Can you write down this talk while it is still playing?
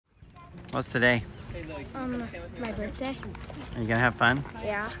What's today? My birthday. Are you gonna have fun?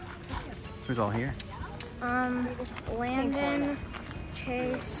 Yeah. Who's all here? Landon,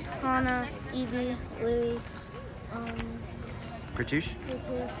 Chase, Hannah, Evie, Louie, Pratouche?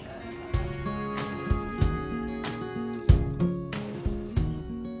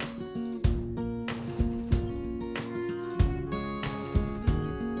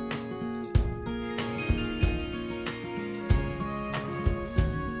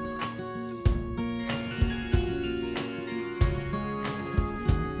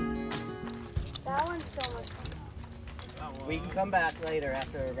 That one's so much fun. We can come back later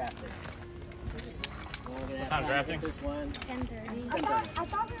after rafting. What time rafting? This one. 10:30. I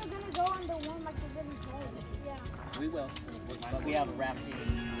thought we were gonna go on the one like we didn't play. Yeah. We will. But we have a rafting.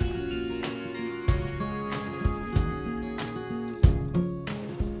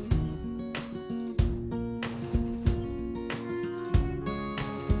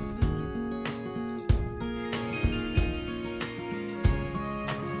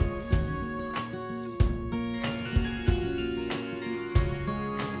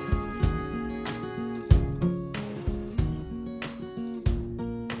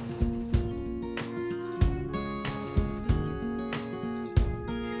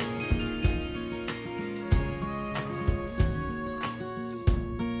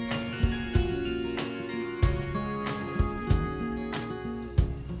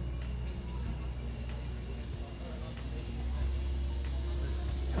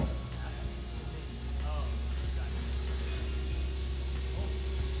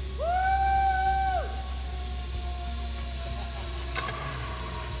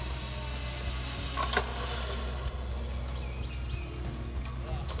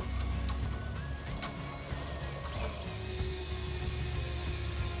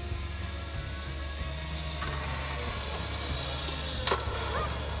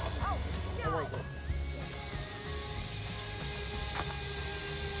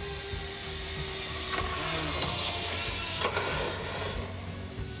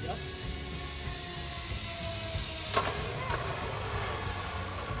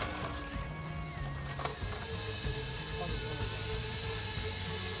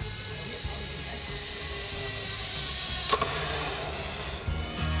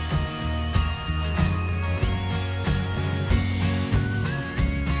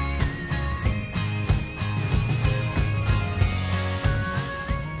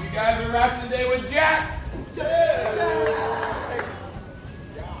 You guys are rafting today with Jack.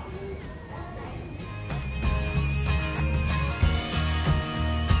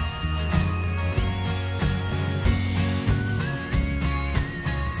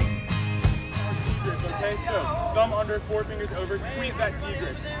 Okay, so thumb under, four fingers over, squeeze that T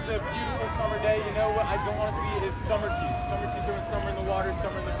grip. It's a beautiful summer day. You know what I don't want to see is summer teeth. Summer teeth doing summer in the water,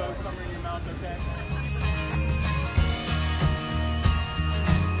 summer in the boat, summer in your mouth, okay?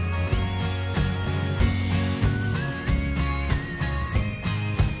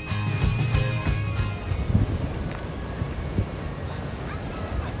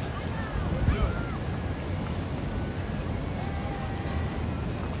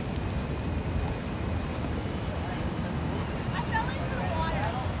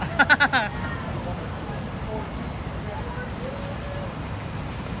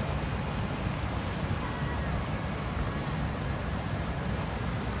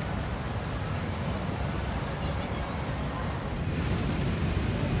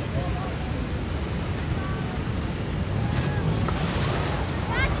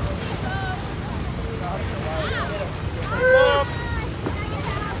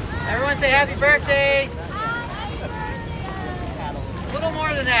 Everyone say happy birthday! A little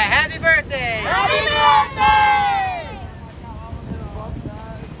more than that. Happy birthday! Happy birthday!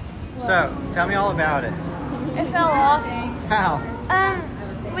 So, tell me all about it. It fell off. How?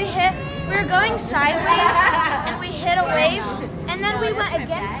 We were going sideways and we hit a wave and then we went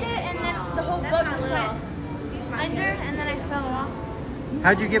against it and then the whole boat just went under and then I fell off.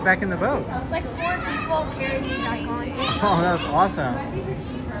 How'd you get back in the boat? Like 4 people carried me back on. Oh, that was awesome.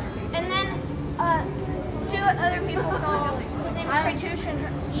 And then 2 other people fell off. His name is Pratouche and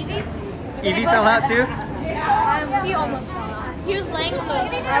Evie. Evie fell out too? He almost fell off. He was laying on the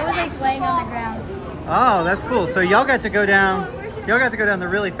I was like laying on the ground. Oh, that's cool. So y'all got to go down. Y'all got to go down the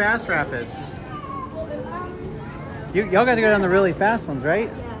really fast rapids. Y'all got to go down the really fast ones, right?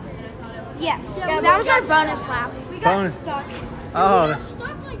 Yes. Yeah, that was our bonus lap. We got stuck. Oh. We got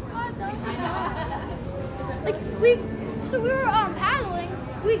stuck like 5 times. So we were paddling.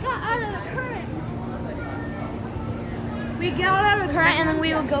 We got out of the current. We got out of the current and then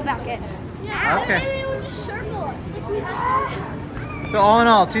we would go back in. Yeah. Okay. And they would just circle us. Like we just So all in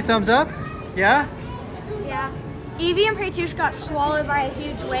all, 2 thumbs up? Yeah? Yeah. Evie and Pratush got swallowed by a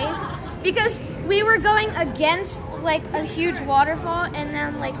huge wave because we were going against like a huge waterfall and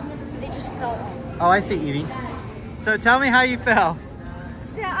then like they just fell off. Oh, I see, Evie. So tell me how you fell.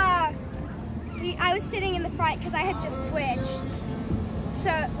 So, I was sitting in the front because I had just switched.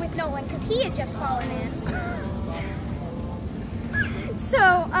 So, with Nolan, because he had just fallen in.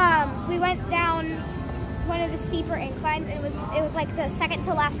 So, we went down one of the steeper inclines, and it was like the second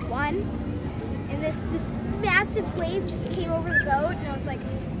to last one. And this massive wave just came over the boat, and I was like,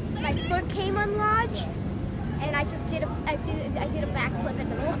 my foot came unlodged, and I just did a backflip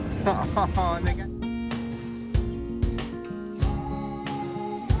into the water. Oh, and they got...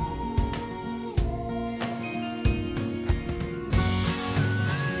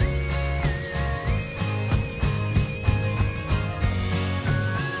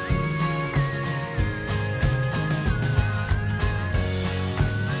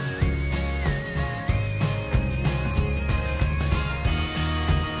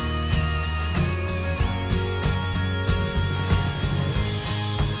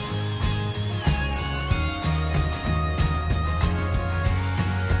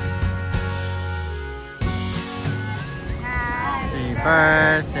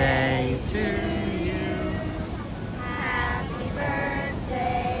 birthday to you. Happy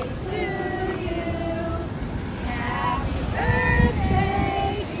birthday to you. Happy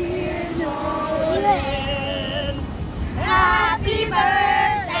birthday, dear Nolan. Happy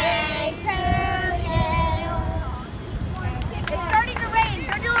birthday to you. It's starting to rain.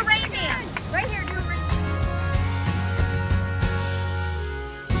 Go do a rain dance. Right here, do a rain dance.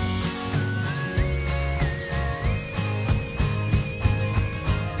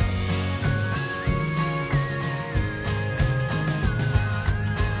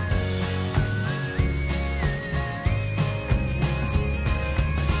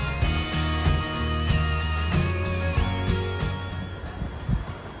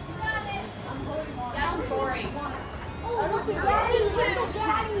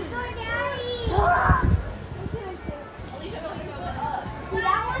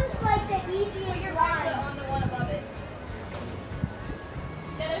 That one's like the easiest ride. On the one above it.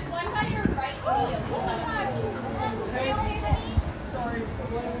 Yeah, there's one by your right.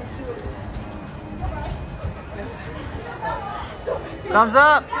 Thumbs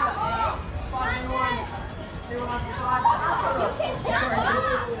up!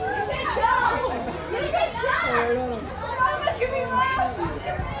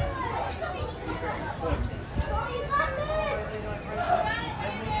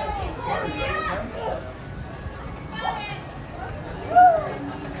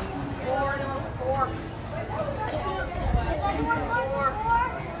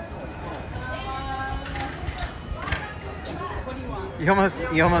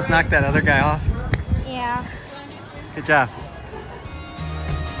 You almost knocked that other guy off. Yeah. Good job.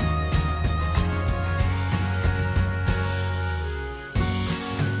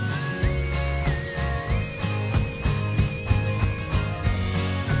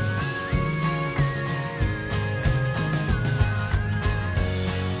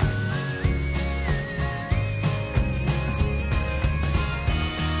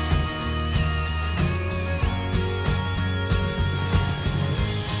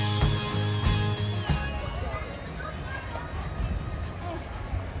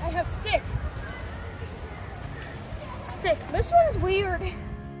 Stick. This one's weird.